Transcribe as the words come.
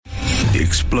The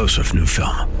explosive new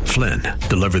film, Flynn,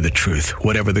 deliver the truth,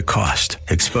 whatever the cost,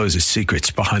 exposes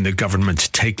secrets behind the government's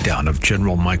takedown of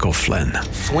General Michael Flynn.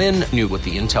 Flynn knew what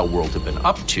the intel world had been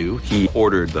up to. He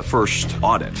ordered the first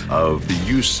audit of the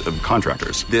use of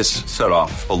contractors. This set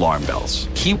off alarm bells.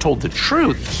 He told the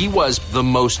truth. He was the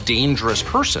most dangerous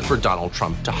person for Donald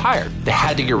Trump to hire. They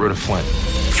had to get rid of Flynn.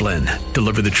 Flynn,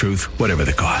 deliver the truth, whatever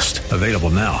the cost. Available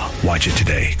now. Watch it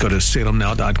today. Go to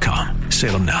salemnow.com.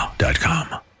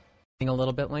 salemnow.com. A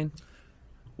little bit, Lane.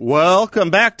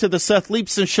 Welcome back to the Seth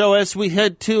Leibson Show as we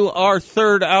head to our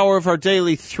third hour of our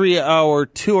daily 3-hour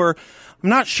tour. I'm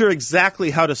not sure exactly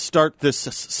how to start this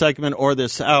segment or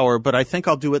this hour, but I think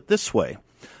I'll do it this way.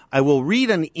 I will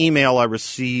read an email I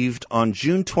received on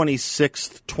June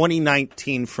 26th,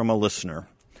 2019 from a listener.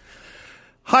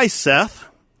 Hi, Seth,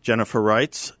 Jennifer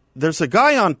writes. There's a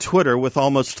guy on Twitter with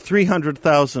almost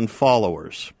 300,000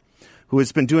 followers who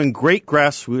has been doing great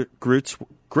grassroots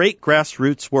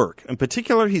work. In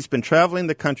particular, he's been traveling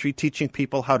the country teaching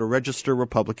people how to register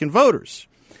Republican voters.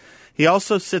 He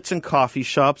also sits in coffee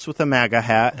shops with a MAGA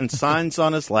hat and signs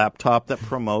on his laptop that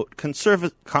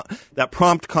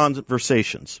prompt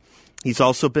conversations. He's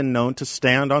also been known to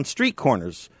stand on street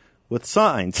corners with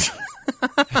signs.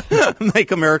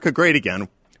 Make America great again.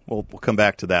 We'll come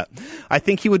back to that. I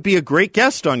think he would be a great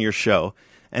guest on your show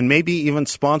and maybe even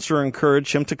sponsor or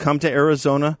encourage him to come to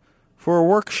Arizona for a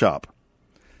workshop.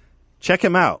 Check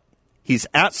him out. He's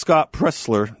at Scott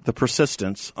Presler, The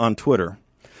Persistence, on Twitter.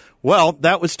 Well,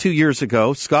 that was 2 years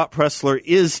ago. Scott Presler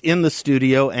is in the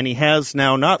studio, and he has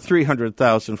now not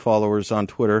 300,000 followers on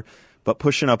Twitter, but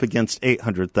pushing up against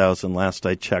 800,000 last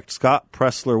I checked. Scott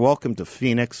Presler, welcome to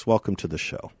Phoenix. Welcome to the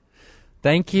show.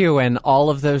 Thank you, and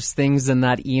all of those things in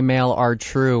that email are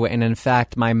true. And in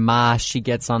fact, my ma, she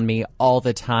gets on me all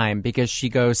the time because she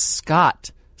goes, Scott,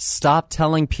 stop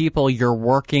telling people you're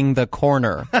working the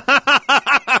corner.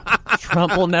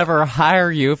 Trump will never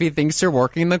hire you if he thinks you're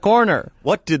working the corner.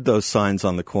 What did those signs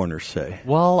on the corner say?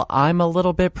 Well, I'm a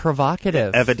little bit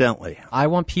provocative. Evidently. I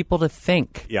want people to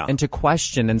think and to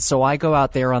question. And so I go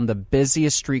out there on the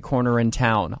busiest street corner in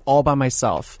town all by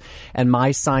myself. And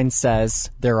my sign says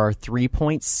there are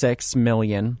 3.6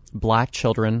 million black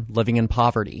children living in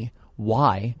poverty.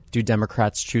 Why do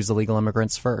Democrats choose illegal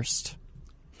immigrants first?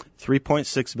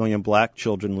 3.6 million black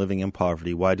children living in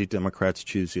poverty. Why do Democrats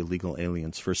choose illegal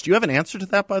aliens first? Do you have an answer to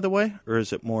that, by the way? Or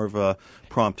is it more of a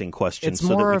prompting question so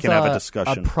that we can have a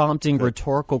discussion? It's more of a prompting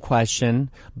rhetorical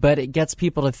question, but it gets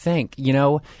people to think. You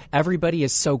know, everybody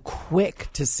is so quick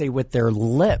to say with their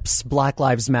lips, Black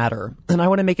Lives Matter. And I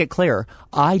want to make it clear,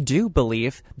 I do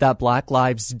believe that Black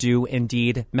lives do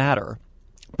indeed matter.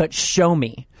 But show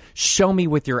me. Show me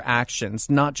with your actions,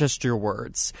 not just your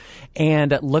words.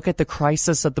 And look at the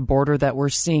crisis at the border that we're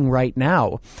seeing right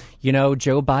now. You know,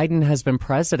 Joe Biden has been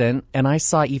president, and I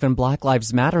saw even Black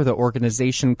Lives Matter, the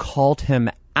organization, called him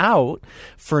out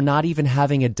for not even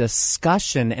having a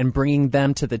discussion and bringing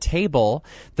them to the table,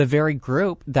 the very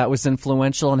group that was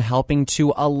influential in helping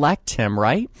to elect him,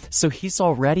 right? So he's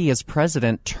already, as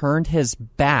president, turned his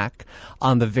back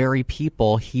on the very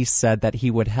people he said that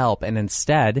he would help. And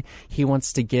instead, he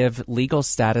wants to give legal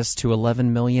status to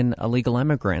 11 million illegal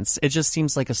immigrants. It just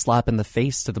seems like a slap in the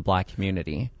face to the black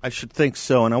community. I should think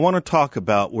so. And I want to talk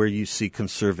about where you see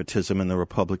conservatism in the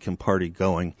Republican Party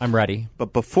going. I'm ready.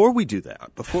 But before we do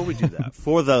that,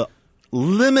 for the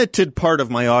limited part of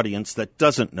my audience that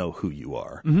doesn't know who you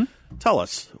are, tell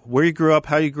us where you grew up,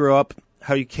 how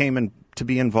you came to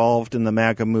be involved in the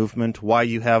MAGA movement, why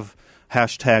you have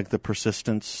hashtag The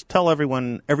Persistence. Tell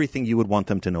everyone everything you would want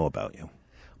them to know about you.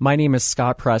 My name is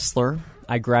Scott Presler.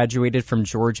 I graduated from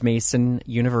George Mason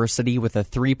University with a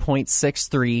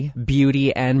 3.63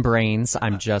 beauty and brains.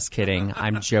 I'm just kidding.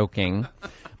 I'm joking.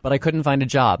 But I couldn't find a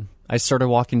job. I started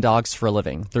walking dogs for a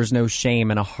living. There's no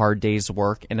shame in a hard day's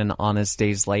work and an honest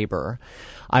day's labor.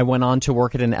 I went on to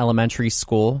work at an elementary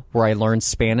school where I learned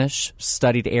Spanish,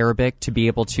 studied Arabic to be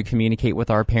able to communicate with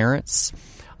our parents.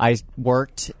 I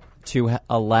worked to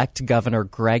elect Governor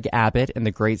Greg Abbott in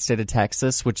the great state of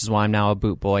Texas, which is why I'm now a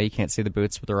boot boy. You can't see the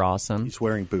boots, but they're awesome. He's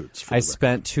wearing boots. I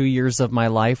spent 2 years of my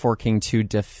life working to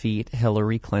defeat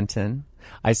Hillary Clinton.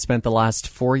 I spent the last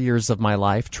 4 years of my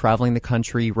life traveling the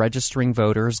country, registering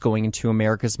voters, going into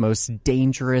America's most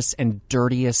dangerous and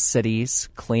dirtiest cities,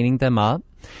 cleaning them up.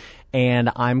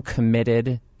 And I'm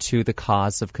committed to the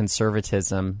cause of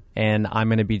conservatism. And I'm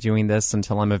going to be doing this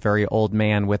until I'm a very old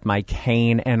man with my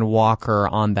cane and walker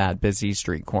on that busy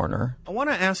street corner. I want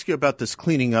to ask you about this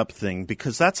cleaning up thing,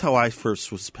 because that's how I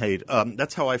first was paid.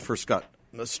 That's how I first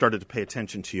started to pay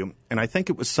attention to you. And I think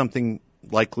it was something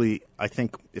likely, I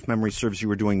think, if memory serves, you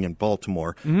were doing in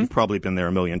Baltimore. You've probably been there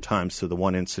a million times, so the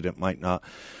one incident might not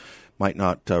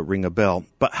ring a bell.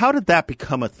 But how did that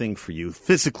become a thing for you,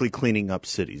 physically cleaning up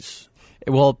cities?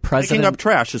 Well, Picking up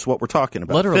trash is what we're talking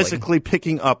about. Literally. Physically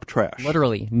picking up trash.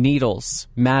 Literally, needles,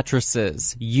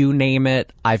 mattresses, you name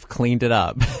it, I've cleaned it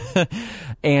up.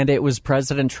 And it was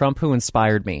President Trump who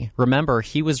inspired me. Remember,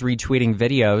 he was retweeting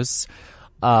videos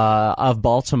of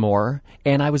Baltimore,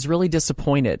 and I was really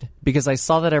disappointed because I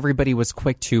saw that everybody was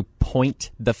quick to point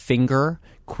the finger,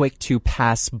 quick to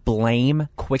pass blame,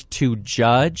 quick to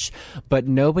judge, but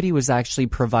nobody was actually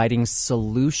providing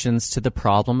solutions to the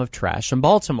problem of trash in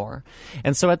Baltimore.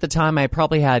 And so at the time, I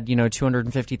probably had,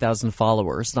 250,000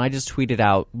 followers, and I just tweeted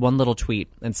out one little tweet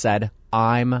and said,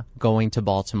 I'm going to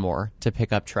Baltimore to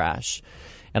pick up trash.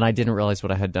 And I didn't realize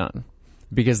what I had done,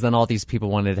 because then all these people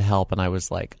wanted to help, and I was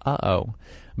like, uh-oh.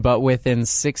 But within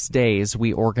 6 days,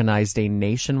 we organized a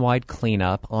nationwide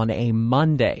cleanup on a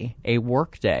Monday, a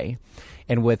work day.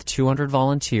 And with 200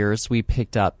 volunteers, we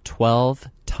picked up 12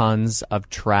 tons of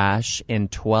trash in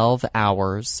 12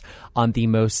 hours on the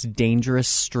most dangerous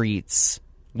streets,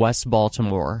 West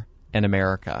Baltimore, in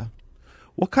America.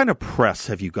 What kind of press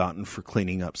have you gotten for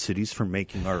cleaning up cities, for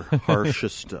making our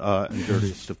harshest and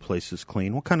dirtiest of places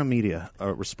clean? What kind of media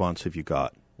response have you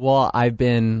got? Well, I've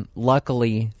been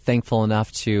luckily thankful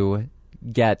enough to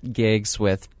get gigs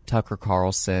with Tucker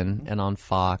Carlson and on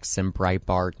Fox and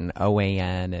Breitbart and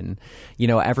OAN, and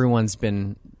everyone's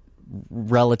been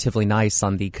relatively nice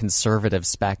on the conservative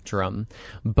spectrum.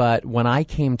 But when I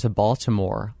came to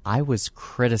Baltimore, I was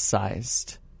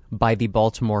criticized by the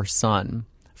Baltimore Sun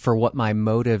for what my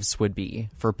motives would be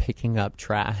for picking up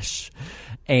trash.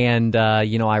 And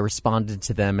I responded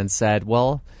to them and said,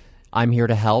 well, I'm here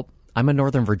to help. I'm a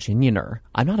Northern Virginianer.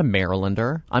 I'm not a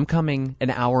Marylander. I'm coming an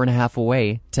hour and a half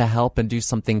away to help and do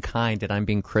something kind, and I'm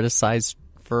being criticized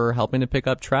for helping to pick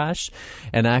up trash.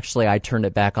 And actually, I turned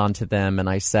it back onto them, and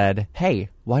I said, hey,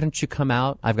 why don't you come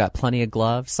out? I've got plenty of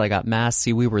gloves. I got masks.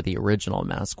 See, we were the original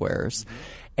mask wearers.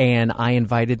 And I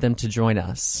invited them to join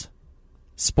us.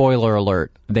 Spoiler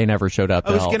alert, they never showed up.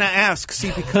 I was going to ask,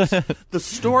 because the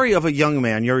story of a young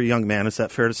man, you're a young man, is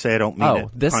that fair to say? I don't mean it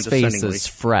this face is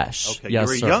fresh. Okay, yes,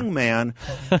 you're a sir. young man.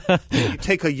 You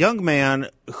take a young man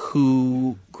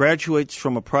who graduates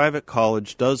from a private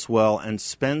college, does well, and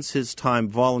spends his time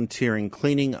volunteering,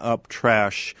 cleaning up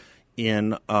trash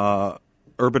in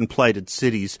urban blighted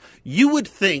cities. You would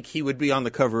think he would be on the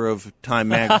cover of Time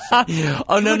magazine.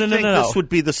 No. This would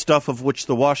be the stuff of which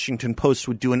the Washington Post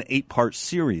would do an 8-part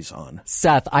series on.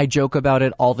 Seth, I joke about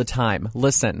it all the time.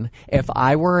 Listen, if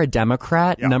I were a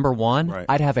Democrat, number one, right,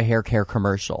 I'd have a hair care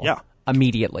commercial. Yeah.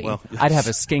 Immediately. Well, yes. I'd have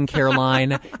a skincare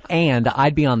line, and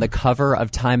I'd be on the cover of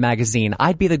Time magazine.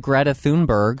 I'd be the Greta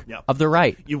Thunberg of the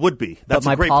right. You would be. That's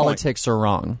but a great my politics are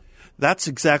wrong. That's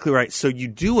exactly right. So you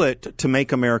do it to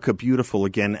make America beautiful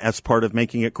again as part of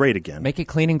making it great again. Make it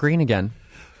clean and green again.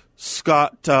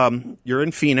 Scott, you're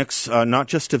in Phoenix, not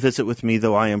just to visit with me,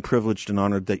 though I am privileged and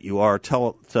honored that you are.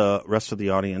 Tell the rest of the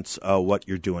audience what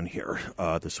you're doing here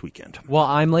this weekend. Well,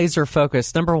 I'm laser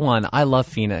focused. Number one, I love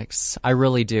Phoenix. I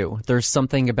really do. There's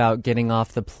something about getting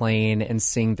off the plane and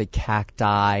seeing the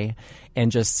cacti and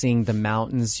just seeing the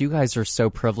mountains. You guys are so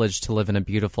privileged to live in a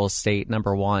beautiful state,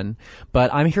 number one.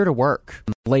 But I'm here to work.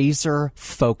 Laser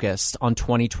focused on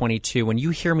 2022. When you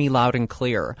hear me loud and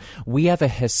clear, we have a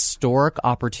historic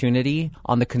opportunity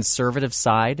on the conservative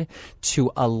side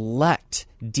to elect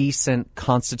decent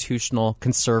constitutional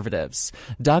conservatives.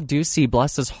 Doug Ducey,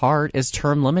 bless his heart, is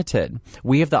term limited.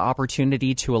 We have the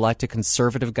opportunity to elect a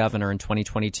conservative governor in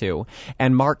 2022.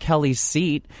 And Mark Kelly's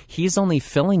seat, he's only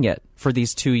filling it for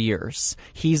these 2 years.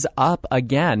 He's up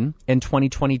again in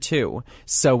 2022.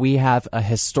 So we have a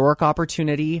historic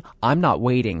opportunity. I'm not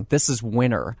waiting. This is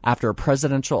winter. After a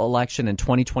presidential election in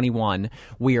 2021,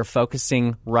 we are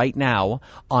focusing right now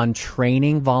on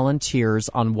training volunteers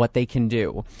on what they can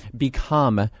do.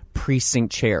 Become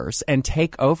precinct chairs and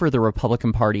take over the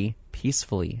Republican Party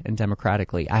peacefully and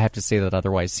democratically. I have to say that,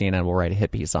 otherwise CNN will write a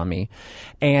hit piece on me.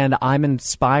 And I'm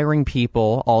inspiring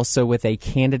people also with a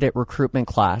candidate recruitment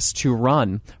class to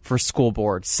run for school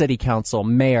board, city council,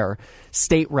 mayor,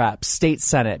 state rep, state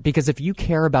senate. Because if you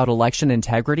care about election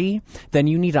integrity, then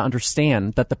you need to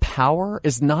understand that the power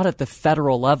is not at the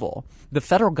federal level. The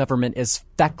federal government is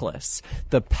feckless.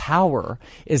 The power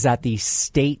is at the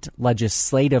state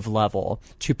legislative level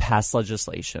to pass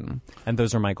legislation. And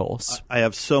those are my goals. I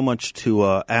have so much to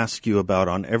ask you about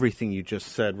on everything you just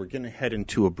said. We're going to head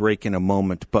into a break in a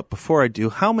moment. But before I do,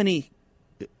 how many,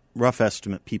 rough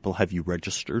estimate, people have you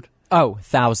registered? Oh,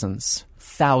 thousands.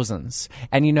 Thousands.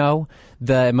 And you know,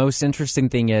 the most interesting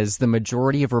thing is the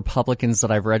majority of Republicans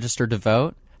that I've registered to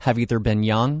vote have either been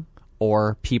young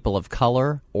or people of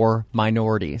color or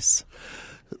minorities.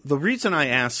 The reason I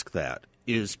ask that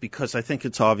is because I think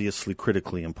it's obviously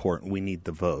critically important. We need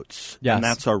the votes. Yes. And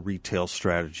that's our retail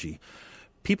strategy.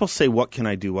 People say, what can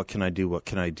I do? What can I do? What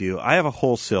can I do? I have a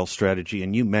wholesale strategy,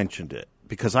 and you mentioned it,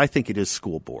 because I think it is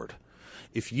school board.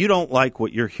 If you don't like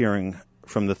what you're hearing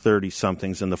from the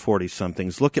 30-somethings and the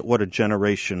 40-somethings, look at what a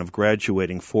generation of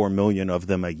graduating 4 million of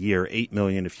them a year, 8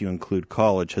 million if you include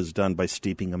college, has done by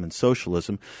steeping them in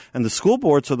socialism. And the school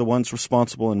boards are the ones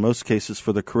responsible in most cases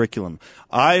for the curriculum.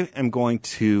 I am going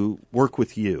to work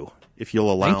with you, if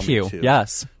you'll allow me to.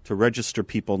 Yes. To register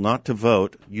people not to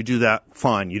vote. You do that,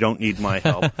 fine. You don't need my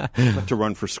help. But to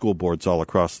run for school boards all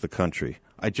across the country.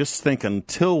 I just think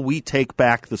until we take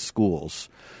back the schools,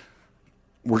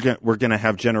 we're going to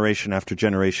have generation after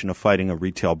generation of fighting a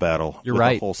retail battle with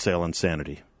a wholesale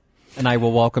insanity. And I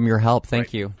will welcome your help.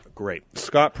 Thank you. Great.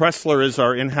 Scott Presler is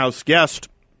our in-house guest.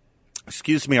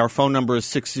 Excuse me, our phone number is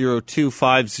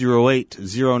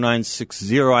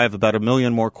 602-508-0960. I have about 1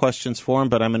 million more questions for him,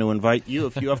 but I'm going to invite you,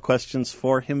 if you have questions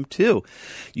for him too.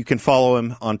 You can follow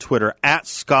him on Twitter at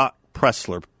Scott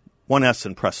Presler, 1 S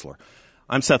in Presler.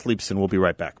 I'm Seth Leibson. We'll be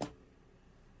right back.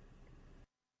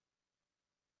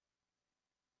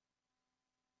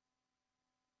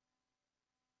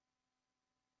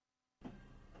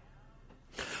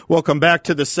 Welcome back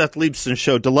to the Seth Leibson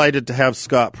Show. Delighted to have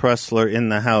Scott Presler in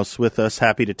the house with us.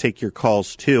 Happy to take your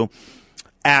calls, too.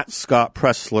 At Scott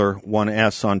Presler,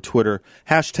 1S on Twitter.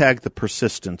 Hashtag the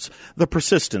persistence. The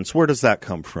persistence, where does that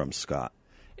come from, Scott?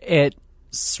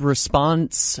 It's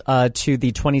response to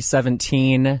the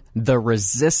 2017, the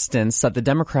resistance that the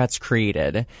Democrats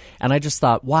created. And I just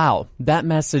thought, wow, that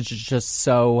message is just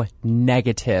so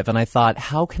negative. And I thought,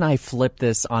 how can I flip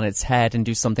this on its head and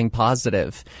do something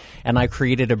positive? And I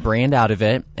created a brand out of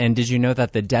it. And did you know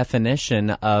that the definition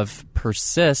of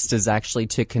persist is actually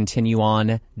to continue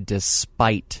on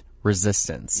despite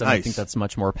resistance? And nice. I think that's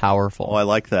much more powerful. Oh, I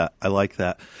like that. I like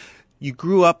that. You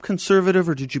grew up conservative,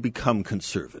 or did you become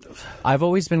conservative? I've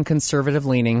always been conservative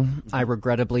leaning. I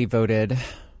regrettably voted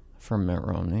for Mitt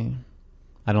Romney.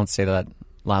 I don't say that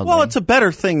loudly. Well, it's a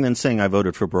better thing than saying I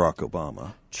voted for Barack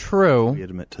Obama. True. We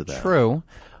admit to that. True.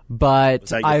 But was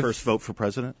that your first vote for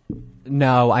president?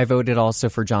 No, I voted also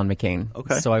for John McCain.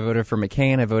 Okay. So I voted for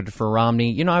McCain. I voted for Romney.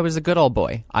 You know, I was a good old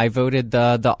boy. I voted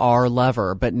the R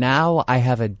lever. But now I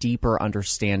have a deeper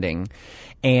understanding.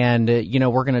 And, you know,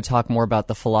 we're going to talk more about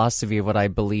the philosophy of what I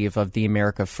believe of the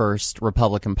America First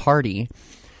Republican Party.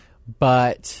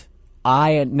 But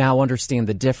I now understand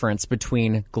the difference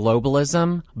between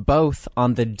globalism, both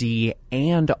on the D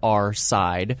and R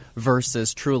side,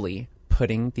 versus truly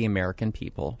putting the American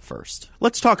people first.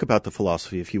 Let's talk about the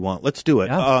philosophy if you want. Let's do it.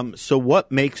 Yeah. So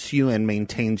what makes you and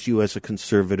maintains you as a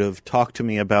conservative? Talk to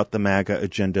me about the MAGA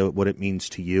agenda, what it means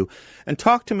to you. And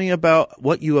talk to me about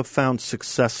what you have found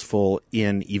successful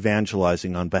in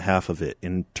evangelizing on behalf of it,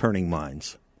 in turning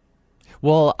minds.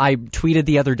 Well, I tweeted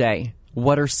the other day,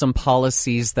 what are some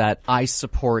policies that I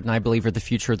support and I believe are the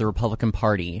future of the Republican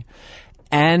Party?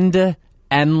 End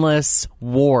endless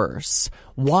wars.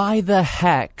 Why the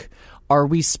heck are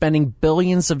we spending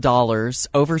billions of dollars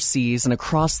overseas and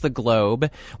across the globe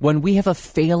when we have a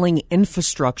failing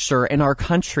infrastructure in our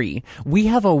country? We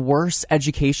have a worse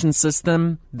education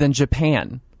system than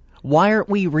Japan. Why aren't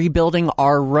we rebuilding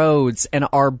our roads and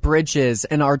our bridges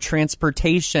and our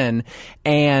transportation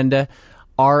and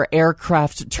our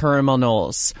aircraft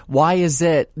terminals? Why is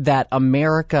it that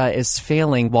America is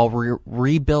failing while we're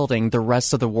rebuilding the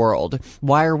rest of the world?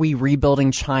 Why are we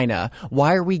rebuilding China?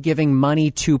 Why are we giving money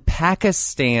to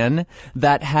Pakistan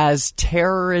that has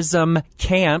terrorism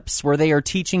camps where they are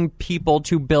teaching people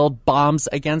to build bombs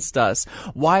against us?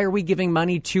 Why are we giving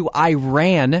money to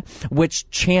Iran, which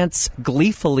chants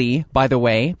gleefully, by the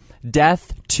way,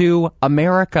 death to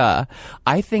America?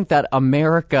 I think that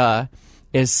America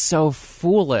is so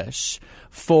foolish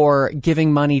for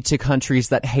giving money to countries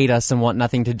that hate us and want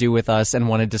nothing to do with us and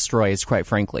want to destroy us, quite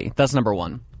frankly. That's number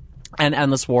one. And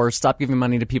endless wars. Stop giving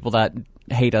money to people that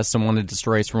hate us and want to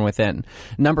destroy us from within.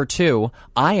 Number two,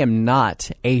 I am not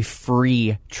a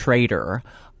free trader.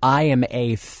 I am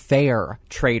a fair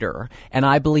trader, and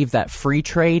I believe that free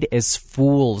trade is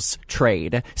fool's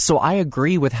trade. So I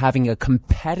agree with having a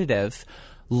competitive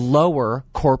lower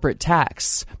corporate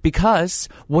tax, because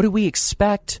what do we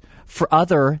expect for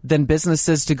other than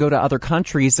businesses to go to other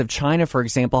countries if China, for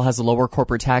example, has a lower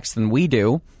corporate tax than we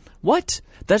do? What?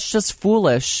 That's just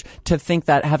foolish to think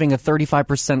that having a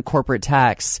 35% corporate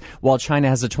tax while China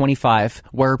has a 25%,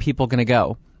 where are people going to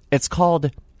go? It's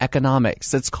called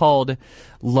economics. It's called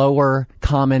lower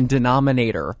common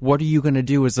denominator. What are you going to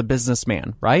do as a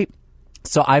businessman, right?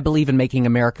 So I believe in making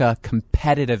America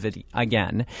competitive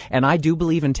again. And I do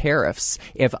believe in tariffs.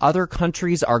 If other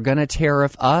countries are going to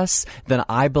tariff us, then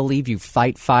I believe you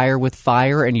fight fire with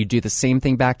fire and you do the same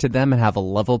thing back to them and have a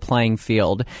level playing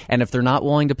field. And if they're not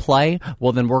willing to play,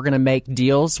 well, then we're going to make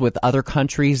deals with other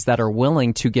countries that are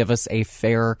willing to give us a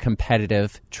fair,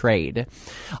 competitive trade.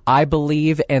 I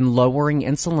believe in lowering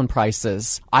insulin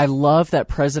prices. I love that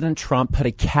President Trump put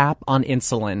a cap on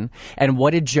insulin. And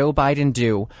what did Joe Biden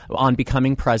do on becoming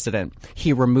president?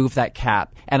 He removed that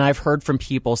cap. And I've heard from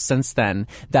people since then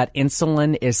that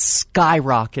insulin is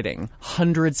skyrocketing,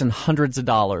 hundreds and hundreds of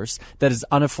dollars, that is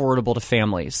unaffordable to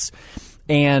families.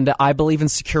 And I believe in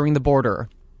securing the border.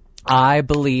 I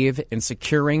believe in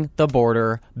securing the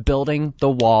border, building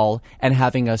the wall, and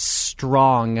having a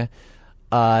strong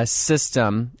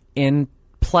system in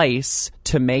place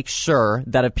to make sure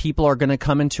that if people are going to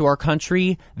come into our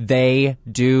country, they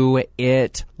do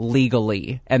it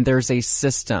legally. And there's a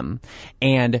system.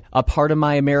 And a part of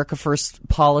my America First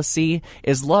policy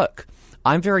is, look,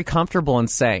 I'm very comfortable in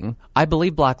saying I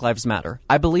believe Black Lives Matter.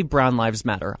 I believe Brown Lives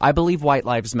Matter. I believe White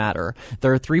Lives Matter.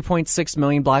 There are 3.6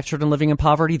 million Black children living in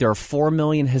poverty. There are 4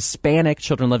 million Hispanic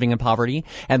children living in poverty.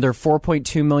 And there are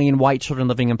 4.2 million white children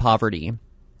living in poverty.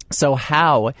 So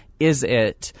how is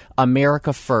it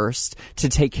America first to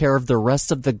take care of the rest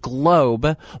of the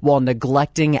globe while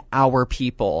neglecting our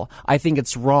people? I think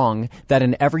it's wrong that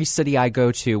in every city I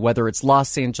go to, whether it's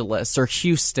Los Angeles or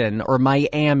Houston or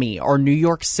Miami or New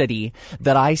York City,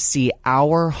 that I see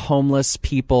our homeless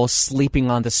people sleeping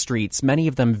on the streets, many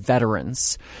of them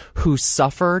veterans who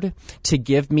suffered to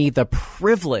give me the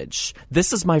privilege.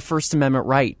 This is my First Amendment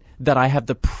right, that I have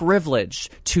the privilege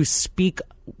to speak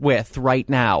with right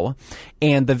now,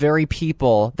 and the very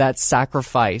people that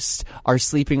sacrificed are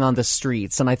sleeping on the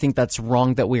streets. And I think that's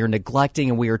wrong, that we are neglecting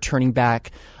and we are turning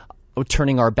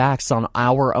our backs on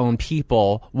our own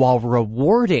people while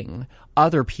rewarding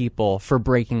other people for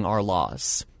breaking our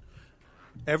laws.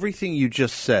 Everything you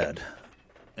just said,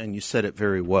 and you said it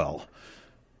very well,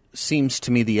 seems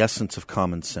to me the essence of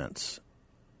common sense.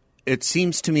 It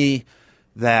seems to me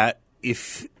that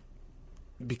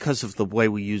because of the way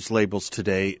we use labels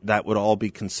today, that would all be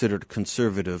considered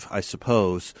conservative, I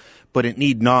suppose, but it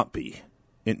need not be.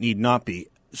 It need not be.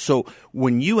 So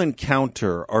when you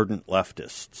encounter ardent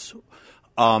leftists,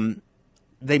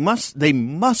 they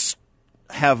must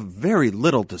have very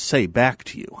little to say back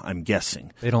to you, I'm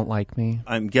guessing. They don't like me.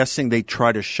 I'm guessing they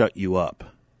try to shut you up.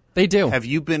 They do. Have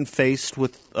you been faced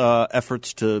with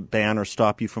efforts to ban or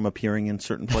stop you from appearing in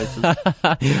certain places?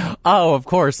 Oh, of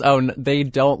course. Oh, they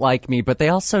don't like me, but they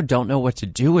also don't know what to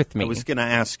do with me. I was going to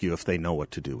ask you if they know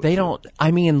what to do with you. They don't.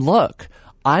 I mean, look,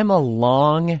 I'm a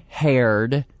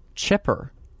long-haired,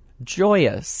 chipper,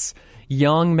 joyous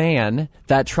young man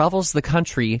that travels the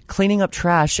country cleaning up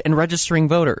trash and registering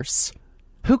voters.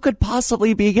 Who could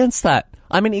possibly be against that?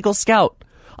 I'm an Eagle Scout.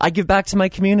 I give back to my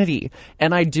community,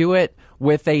 and I do it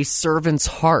with a servant's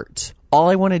heart. All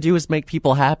I want to do is make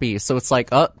people happy. So it's like,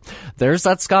 oh, there's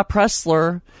that Scott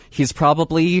Presler. He's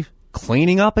probably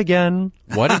cleaning up again.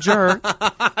 What a jerk.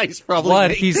 He's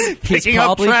probably He's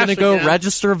probably going to go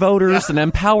register voters and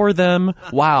empower them.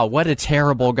 Wow, what a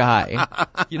terrible guy.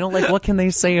 What can they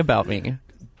say about me?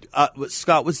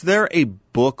 Scott, was there a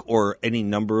book or any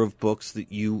number of books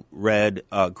that you read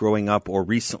growing up or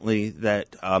recently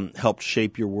that helped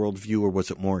shape your worldview, or was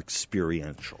it more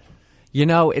experiential?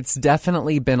 It's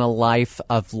definitely been a life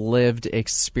of lived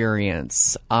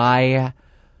experience. For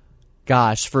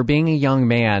being a young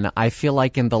man, I feel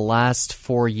like in the last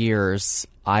 4 years,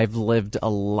 I've lived a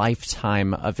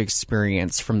lifetime of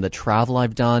experience from the travel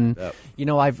I've done.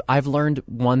 Yep. I've learned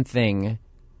one thing,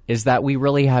 is that we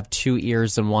really have 2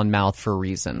 ears and 1 mouth for a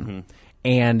reason. Mm-hmm.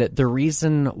 And the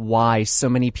reason why so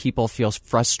many people feel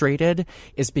frustrated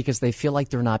is because they feel like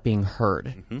they're not being heard.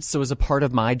 Mm-hmm. So as a part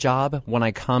of my job, when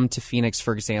I come to Phoenix,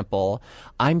 for example,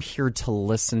 I'm here to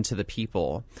listen to the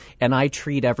people. And I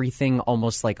treat everything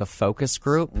almost like a focus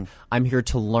group. Mm. I'm here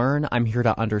to learn. I'm here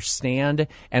to understand.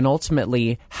 And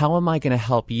ultimately, how am I going to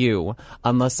help you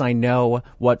unless I know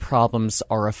what problems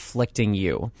are afflicting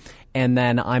you? And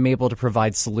then I'm able to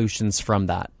provide solutions from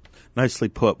that. Nicely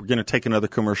put. We're going to take another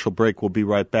commercial break. We'll be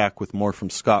right back with more from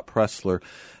Scott Presler.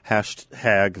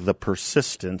 Hashtag The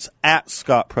Persistence. At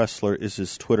Scott Presler is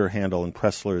his Twitter handle, and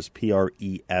Presler is Presler.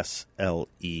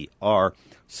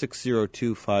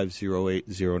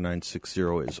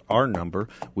 602-508-0960 is our number.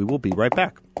 We will be right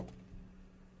back.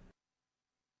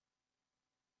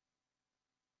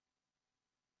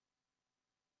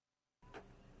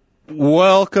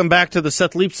 Welcome back to the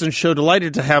Seth Leibsohn Show.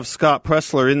 Delighted to have Scott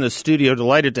Presler in the studio.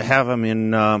 Delighted to have him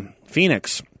in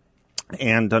Phoenix.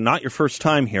 And not your first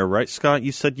time here, right, Scott?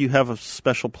 You said you have a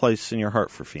special place in your heart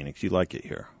for Phoenix. You like it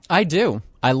here. I do.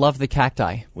 I love the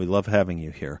cacti. We love having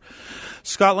you here.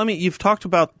 Scott, you've talked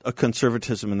about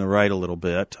conservatism in the right a little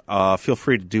bit. Feel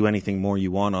free to do anything more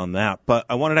you want on that. But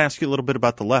I wanted to ask you a little bit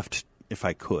about the left, if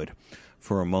I could,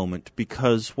 for a moment,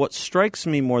 because what strikes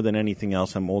me more than anything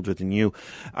else, I'm older than you,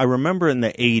 I remember in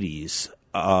the 80s,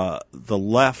 the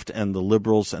left and the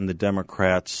liberals and the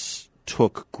Democrats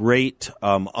took great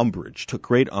umbrage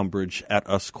at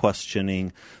us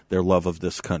questioning their love of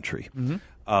this country. Mm-hmm.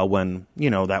 When,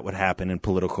 that would happen in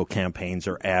political campaigns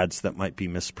or ads that might be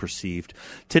misperceived.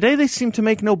 Today, they seem to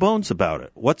make no bones about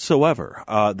it whatsoever.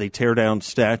 They tear down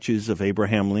statues of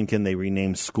Abraham Lincoln. They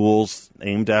rename schools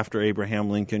named after Abraham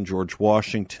Lincoln, George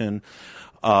Washington.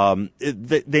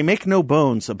 They make no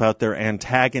bones about their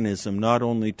antagonism, not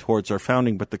only towards our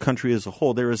founding, but the country as a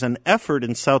whole. There is an effort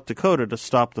in South Dakota to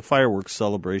stop the fireworks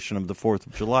celebration of the 4th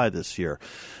of July this year.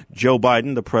 Joe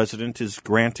Biden, the president, is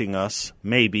granting us,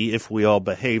 maybe if we all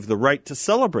behave, the right to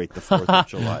celebrate the 4th of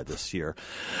July this year.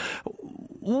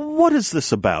 What is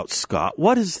this about, Scott?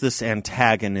 What is this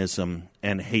antagonism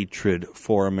and hatred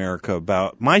for America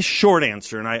about? My short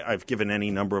answer, and I've given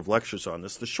any number of lectures on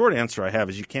this, the short answer I have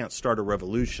is you can't start a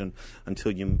revolution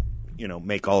until you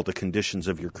make all the conditions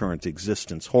of your current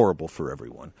existence horrible for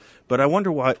everyone. But I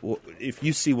wonder why, if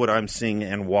you see what I'm seeing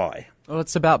and why. Well,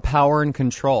 it's about power and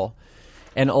control.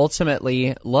 And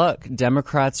ultimately, look,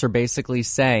 Democrats are basically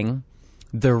saying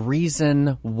the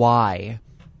reason why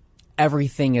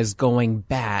everything is going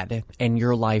bad in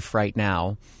your life right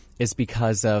now is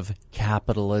because of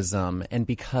capitalism and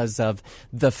because of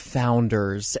the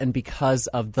founders and because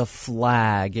of the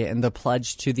flag and the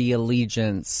pledge to the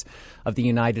allegiance of the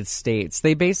United States.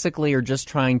 They basically are just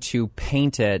trying to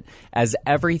paint it as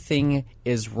everything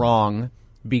is wrong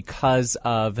because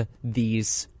of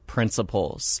these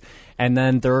principles. And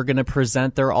then they're going to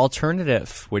present their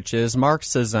alternative, which is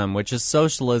Marxism, which is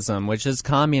socialism, which is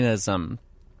communism.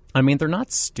 I mean, they're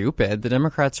not stupid. The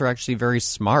Democrats are actually very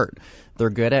smart. They're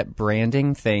good at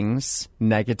branding things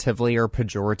negatively or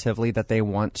pejoratively that they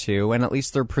want to, and at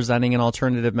least they're presenting an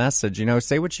alternative message.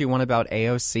 Say what you want about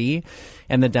AOC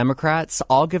and the Democrats.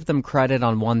 I'll give them credit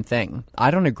on one thing.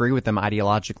 I don't agree with them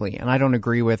ideologically, and I don't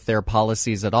agree with their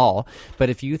policies at all. But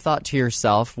if you thought to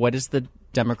yourself, what is the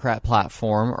Democrat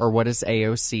platform or what is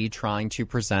AOC trying to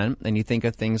present? And you think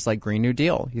of things like Green New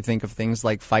Deal. You think of things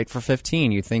like Fight for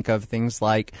 15. You think of things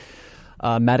like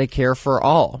Medicare for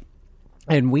All.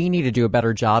 And we need to do a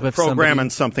better job of program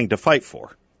and something to fight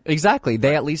for. Exactly.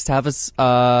 They at least have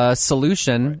a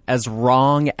solution as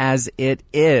wrong as it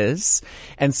is.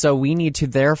 And so we need to,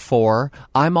 therefore,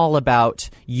 I'm all about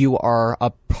you are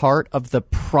a part of the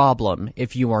problem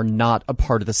if you are not a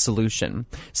part of the solution.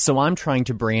 So I'm trying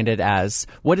to brand it as,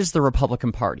 what is the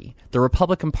Republican Party? The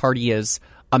Republican Party is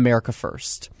America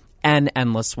first. And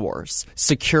endless wars.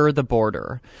 Secure the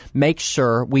border. Make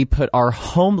sure we put our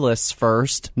homeless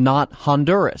first, not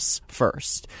Honduras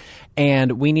first.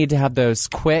 And we need to have those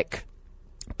quick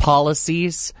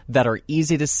policies that are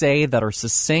easy to say, that are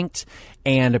succinct,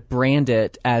 and brand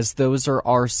it as those are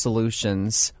our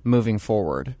solutions moving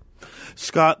forward.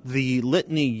 Scott, the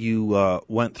litany you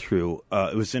went through,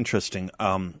 it was interesting.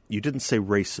 You didn't say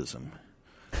racism.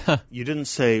 You didn't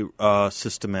say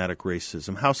systematic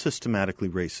racism. How systematically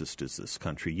racist is this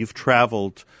country? You've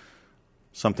traveled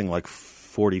something like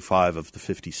 45 of the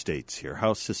 50 states here.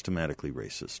 How systematically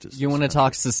racist is this? You want to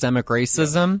talk systemic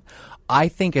racism? Yes. I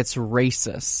think it's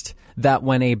racist that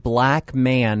when a black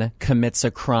man commits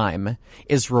a crime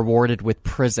is rewarded with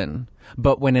prison,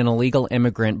 but when an illegal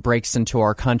immigrant breaks into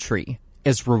our country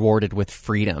is rewarded with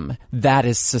freedom. That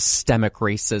is systemic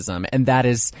racism, and that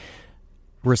is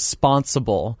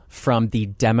responsible from the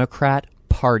Democrat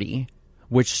Party,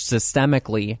 which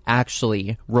systemically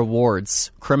actually rewards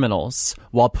criminals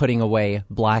while putting away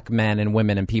black men and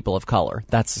women and people of color.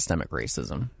 That's systemic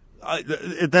racism.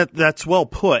 That's well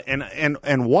put.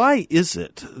 And why is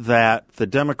it that the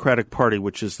Democratic Party,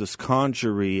 which is this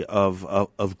congery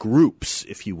of groups,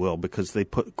 if you will, because they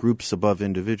put groups above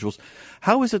individuals,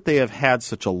 how is it they have had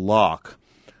such a lock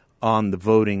on the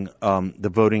voting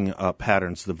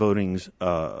patterns, the voting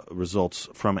results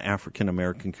from African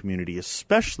American community,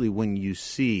 especially when you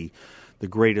see the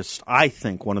greatest, I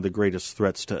think, one of the greatest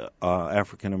threats to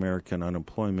African American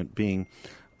unemployment being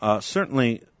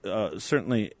certainly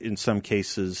in some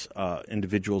cases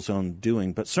individuals' own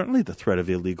doing, but certainly the threat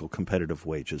of illegal competitive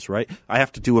wages, right? I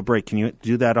have to do a break. Can you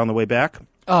do that on the way back?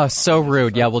 Oh, so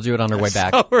rude. Yeah, we'll do it on our way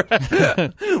back.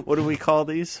 What do we call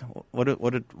these? What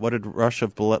did Rush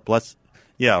of Blessed?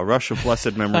 Yeah, Rush of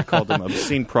Blessed Memory called them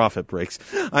obscene profit breaks.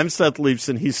 I'm Seth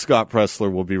Leibson. He's Scott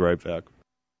Presler. We'll be right back.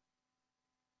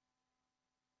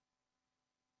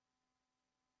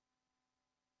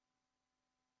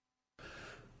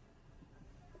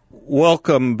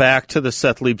 Welcome back to the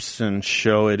Seth Leibson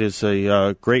Show. It is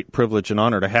a great privilege and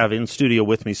honor to have in studio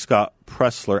with me Scott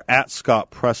Presler. At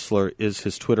Scott Presler is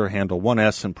his Twitter handle,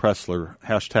 1S in Presler,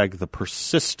 hashtag the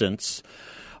persistence.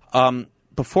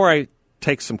 Before I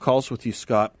take some calls with you,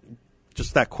 Scott,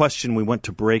 just that question we went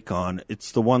to break on,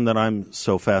 it's the one that I'm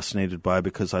so fascinated by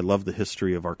because I love the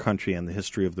history of our country and the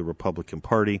history of the Republican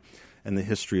Party and the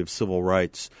history of civil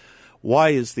rights. Why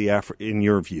is in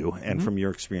your view and from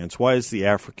your experience, why is the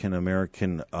African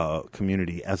American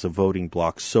community as a voting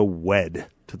bloc so wed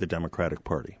to the Democratic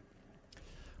Party?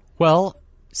 Well,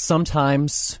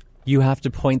 sometimes you have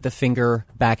to point the finger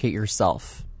back at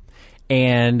yourself.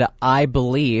 And I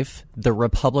believe the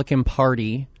Republican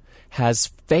Party has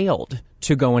failed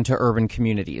to go into urban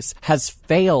communities, has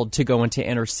failed to go into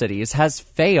inner cities, has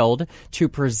failed to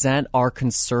present our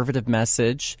conservative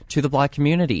message to the black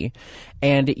community.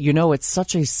 And, you know, it's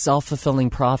such a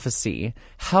self-fulfilling prophecy.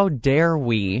 How dare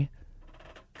we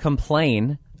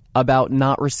complain about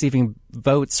not receiving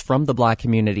votes from the black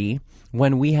community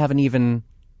when we haven't even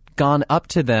gone up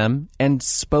to them and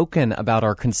spoken about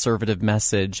our conservative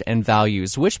message and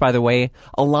values, which, by the way,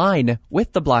 align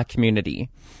with the black community.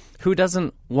 Who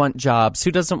doesn't want jobs?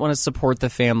 Who doesn't want to support the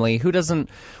family? Who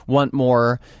doesn't want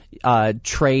more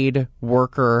trade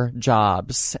worker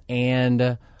jobs?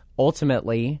 And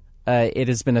ultimately, it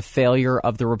has been a failure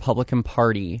of the Republican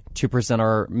Party to present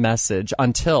our message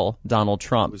until Donald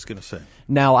Trump. I was going to say.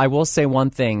 Now, I will say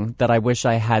one thing that I wish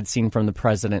I had seen from the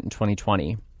president in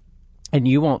 2020. And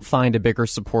you won't find a bigger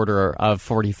supporter of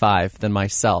 45 than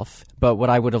myself. But what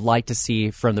I would have liked to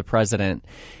see from the president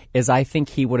is I think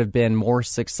he would have been more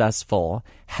successful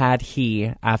had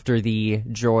he, after the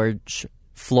George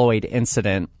Floyd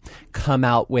incident, come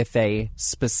out with a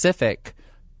specific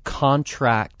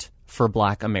contract for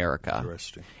Black America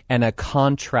and a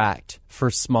contract for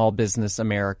small business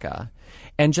America,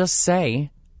 and just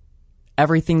say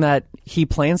everything that he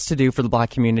plans to do for the black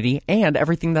community and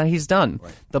everything that he's done.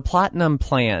 Right. The Platinum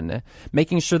Plan,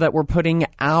 making sure that we're putting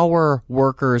our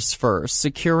workers first,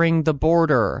 securing the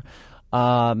border.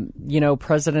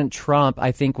 President Trump,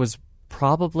 I think, was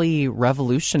probably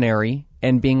revolutionary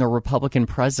in being a Republican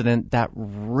president that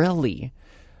really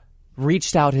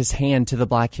reached out his hand to the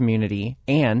black community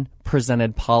and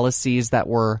presented policies that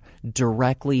were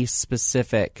directly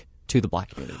specific to the black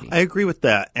community. I agree with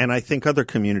that, and I think other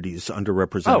communities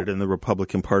underrepresented in the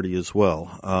Republican Party as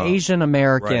well. Asian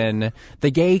American,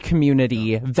 the gay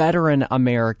community, veteran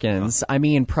Americans. I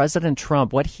mean, President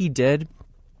Trump, what he did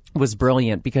was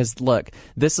brilliant because, look,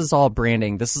 this is all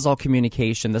branding, this is all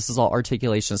communication, this is all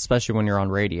articulation, especially when you're on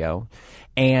radio.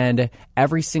 And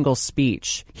every single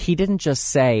speech, he didn't just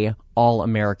say all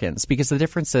Americans, because the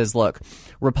difference is, look,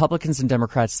 Republicans and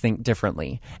Democrats think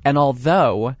differently. And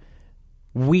although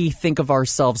we think of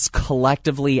ourselves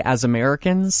collectively as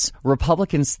Americans,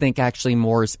 Republicans think actually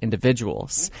more as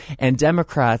individuals. And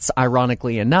Democrats,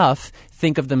 ironically enough,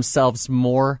 think of themselves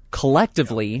more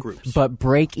collectively, but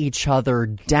break each other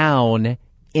down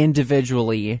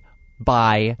individually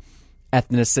by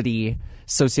ethnicity,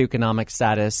 socioeconomic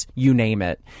status, you name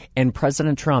it. And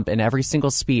President Trump in every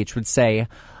single speech would say,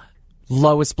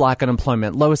 lowest black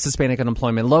unemployment, lowest Hispanic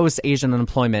unemployment, lowest Asian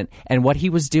unemployment. And what he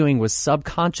was doing was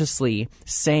subconsciously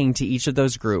saying to each of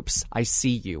those groups, I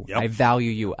see you, I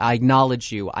value you, I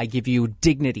acknowledge you, I give you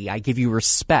dignity, I give you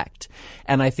respect.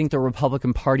 And I think the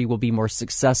Republican Party will be more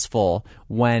successful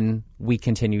when we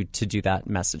continue to do that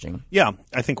messaging. Yeah,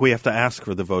 I think we have to ask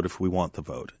for the vote if we want the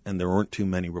vote. And there weren't too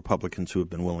many Republicans who have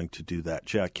been willing to do that.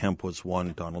 Jack Kemp was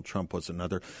one. Donald Trump was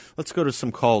another. Let's go to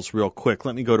some calls real quick.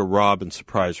 Let me go to Rob and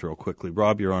Surprise real quickly.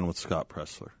 Rob, you're on with Scott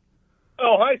Presler.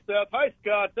 Oh, hi, Seth. Hi,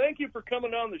 Scott. Thank you for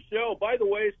coming on the show. By the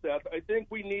way, Seth, I think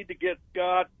we need to get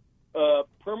Scott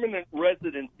permanent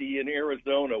residency in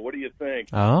Arizona. What do you think?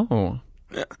 Oh.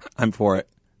 I'm for it.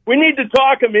 We need to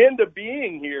talk him into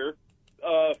being here.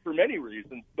 For many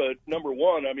reasons, but number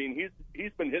one, I mean,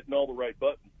 he's been hitting all the right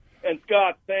buttons. And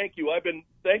Scott, thank you.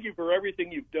 Thank you for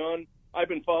everything you've done. I've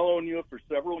been following you for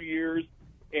several years,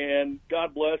 and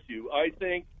God bless you. I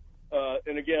think,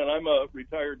 and again, I'm a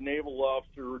retired naval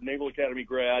officer, Naval Academy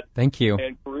grad. Thank you.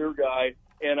 And career guy,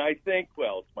 and I think,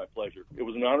 well, it's my pleasure. It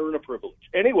was an honor and a privilege.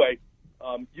 Anyway,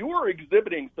 you are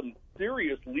exhibiting some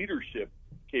serious leadership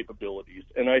capabilities,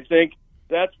 and I think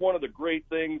that's one of the great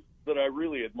things that I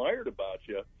really admired about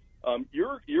you.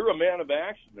 You're a man of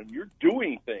action, and you're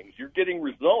doing things. You're getting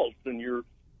results, and you're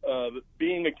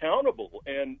being accountable.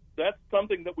 And that's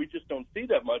something that we just don't see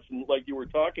that much. And like you were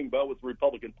talking about with the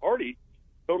Republican Party,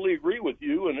 totally agree with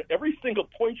you. And every single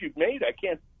point you've made, I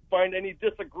can't find any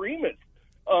disagreements.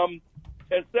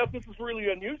 And Seth, this is really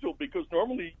unusual because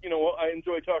normally, I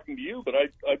enjoy talking to you, but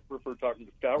I prefer talking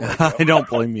to Scott right now. I don't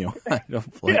blame you. I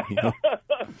don't blame you.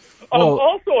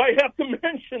 Also, I have to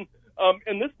mention,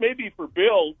 and this may be for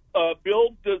Bill.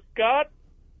 Bill, does Scott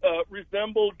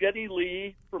resemble Geddy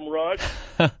Lee from Rush?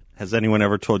 Has anyone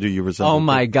ever told you resemble? Oh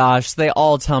my gosh, they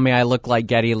all tell me I look like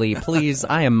Geddy Lee. Please,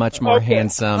 I am much more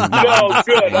handsome. No,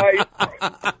 good.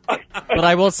 But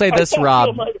I will say this,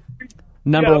 Rob.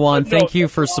 Number one, thank you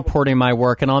for supporting my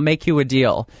work, and I'll make you a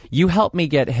deal. You help me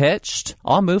get hitched,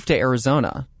 I'll move to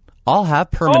Arizona. I'll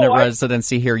have permanent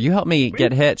residency here. You help me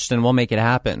get hitched, and we'll make it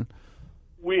happen.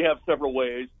 We have several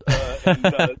ways,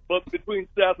 but between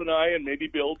Seth and I, and maybe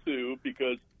Bill too,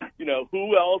 because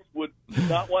who else would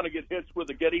not want to get hitched with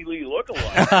a Geddy Lee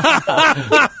lookalike?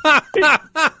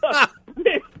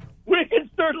 We can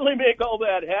certainly make all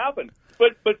that happen.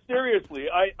 But seriously,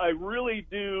 I really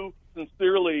do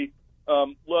sincerely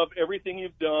love everything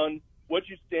you've done, what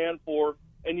you stand for,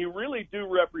 and you really do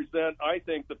represent, I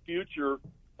think, the future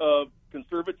of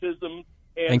conservatism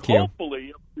and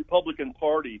hopefully the Republican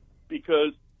Party.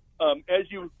 Because, as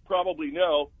you probably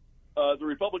know, the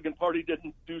Republican Party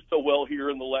didn't do so well here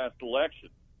in the last election.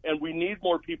 And we need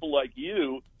more people like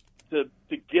you to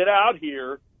get out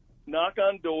here, knock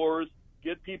on doors,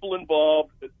 get people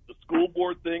involved. The school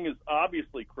board thing is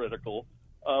obviously critical.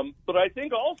 But I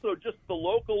think also just the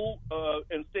local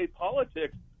and state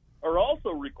politics are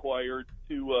also required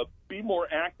to be more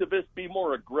activist, be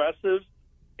more aggressive,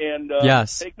 and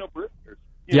take no prisoners.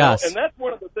 You know? And that's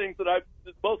one of the things that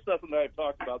both Seth and I have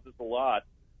talked about this a lot.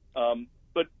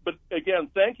 But again,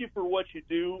 thank you for what you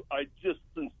do. I just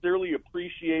sincerely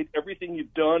appreciate everything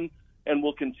you've done and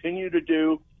will continue to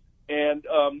do. And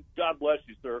God bless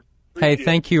you, sir. Hey,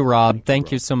 thank you, Rob.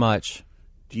 Thank you so much.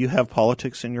 Do you have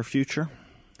politics in your future?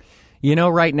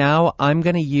 Right now, I'm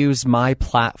going to use my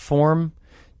platform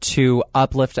to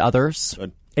uplift others.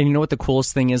 Good. And you know what the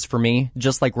coolest thing is for me?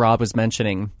 Just like Rob was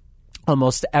mentioning,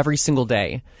 almost every single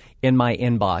day in my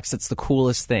inbox, it's the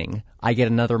coolest thing. I get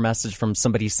another message from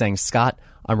somebody saying, Scott,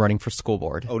 I'm running for school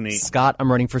board. Oh, neat. Scott,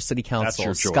 I'm running for city council.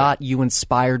 That's your joy. Scott, you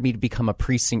inspired me to become a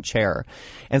precinct chair.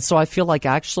 And so I feel like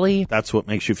actually... That's what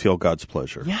makes you feel God's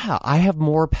pleasure. Yeah, I have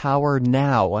more power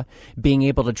now being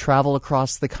able to travel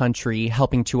across the country,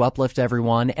 helping to uplift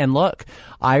everyone. And look,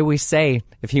 I always say,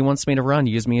 if he wants me to run,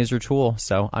 use me as your tool.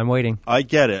 So I'm waiting. I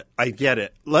get it.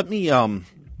 Let me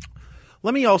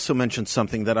also mention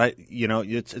something that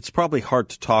it's probably hard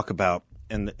to talk about,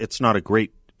 and it's not a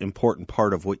great important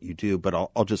part of what you do, but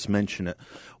I'll just mention it.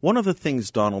 One of the things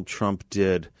Donald Trump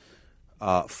did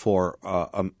for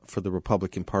the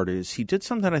Republican Party is he did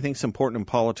something that I think is important in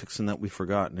politics and that we've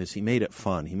forgotten, is he made it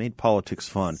fun. He made politics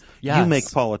fun. Yes. You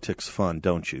make politics fun,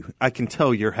 don't you? I can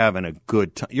tell you're having a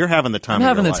good time. You're having the time I'm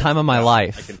having the time of my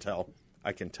life.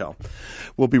 I can tell.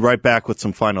 We'll be right back with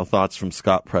some final thoughts from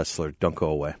Scott Presler. Don't go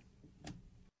away.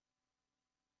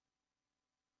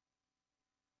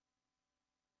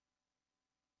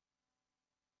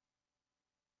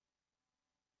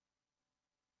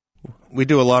 We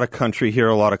do a lot of country here,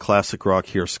 a lot of classic rock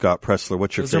here. Scott Presler,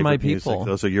 what's your favorite music?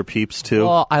 Those are your peeps, too?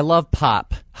 Well, I love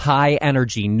pop. High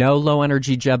energy. No low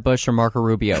energy Jeb Bush or Marco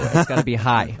Rubio. It's got to be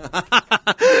high.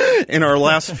 In our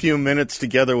last few minutes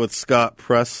together with Scott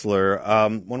Presler,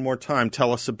 one more time,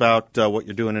 tell us about what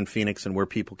you're doing in Phoenix and where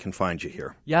people can find you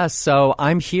here. Yes, so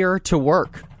I'm here to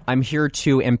work. I'm here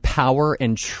to empower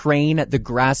and train the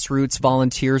grassroots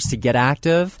volunteers to get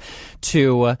active,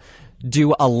 to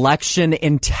do election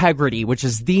integrity, which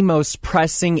is the most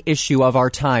pressing issue of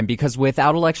our time, because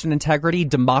without election integrity,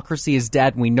 democracy is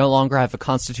dead and we no longer have a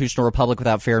constitutional republic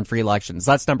without fair and free elections.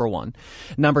 That's number one.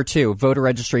 Number two, voter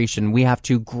registration. We have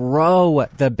to grow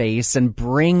the base and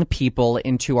bring people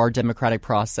into our democratic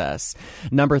process.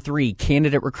 Number three,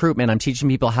 candidate recruitment. I'm teaching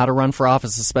people how to run for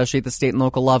office, especially at the state and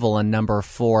local level. And number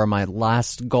four, my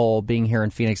last goal being here in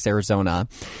Phoenix, Arizona,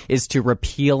 is to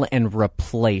repeal and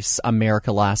replace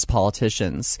America Last politicians.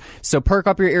 So perk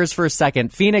up your ears for a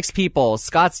second. Phoenix people,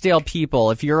 Scottsdale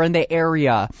people, if you're in the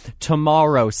area,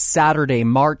 tomorrow, Saturday,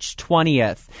 March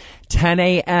 20th, 10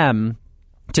 a.m.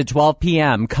 to 12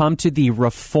 p.m., come to the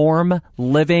Reform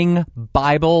Living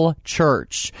Bible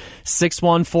Church,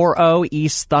 6140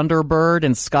 East Thunderbird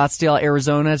in Scottsdale,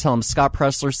 Arizona. Tell them Scott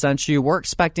Presler sent you. We're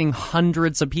expecting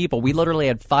hundreds of people. We literally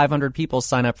had 500 people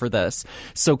sign up for this.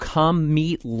 So come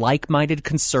meet like-minded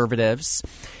conservatives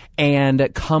and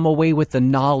come away with the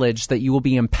knowledge that you will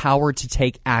be empowered to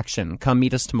take action. Come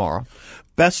meet us tomorrow.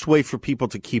 Best way for people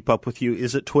to keep up with you,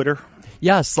 is it Twitter?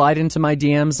 Yeah, slide into my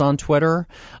DMs on Twitter.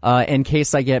 In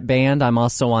case I get banned, I'm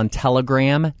also on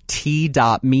Telegram,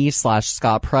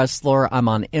 t.me/Scott Presler. I'm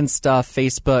on Insta,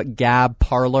 Facebook, Gab,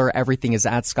 Parler. Everything is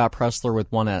at Scott Presler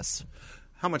with one S.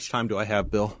 How much time do I have,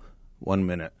 Bill? 1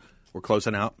 minute. We're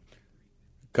closing out.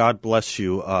 God bless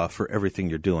you for everything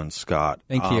you're doing, Scott.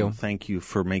 Thank you. Thank you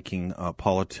for making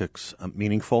politics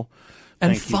meaningful.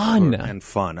 And fun. And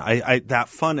fun. That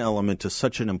fun element is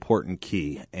such an important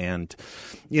key. And,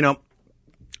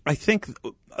 I think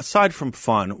aside from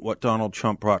fun, what Donald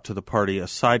Trump brought to the party,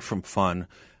 aside from fun,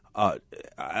 and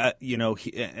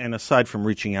aside from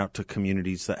reaching out to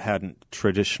communities that hadn't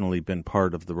traditionally been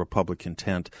part of the Republican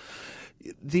tent,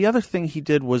 the other thing he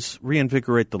did was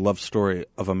reinvigorate the love story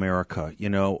of America.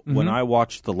 When I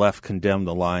watched the left condemn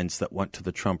the lines that went to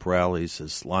the Trump rallies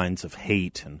as lines of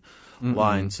hate and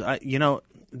lines,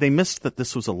 they missed that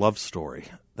this was a love story.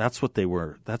 That's what they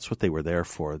were there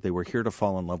for. They were here to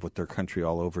fall in love with their country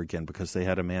all over again because they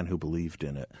had a man who believed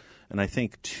in it. And I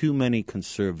think too many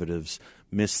conservatives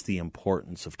miss the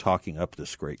importance of talking up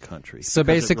this great country. So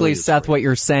basically, Seth, what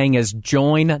you're saying is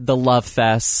join the love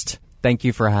fest. Thank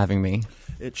you for having me.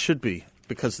 It should be,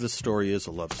 because this story is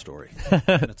a love story.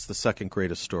 It's the second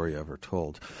greatest story ever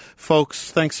told.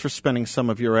 Folks, thanks for spending some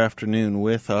of your afternoon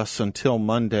with us. Until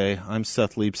Monday, I'm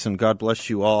Seth Leibson. God bless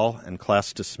you all, and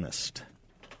class dismissed.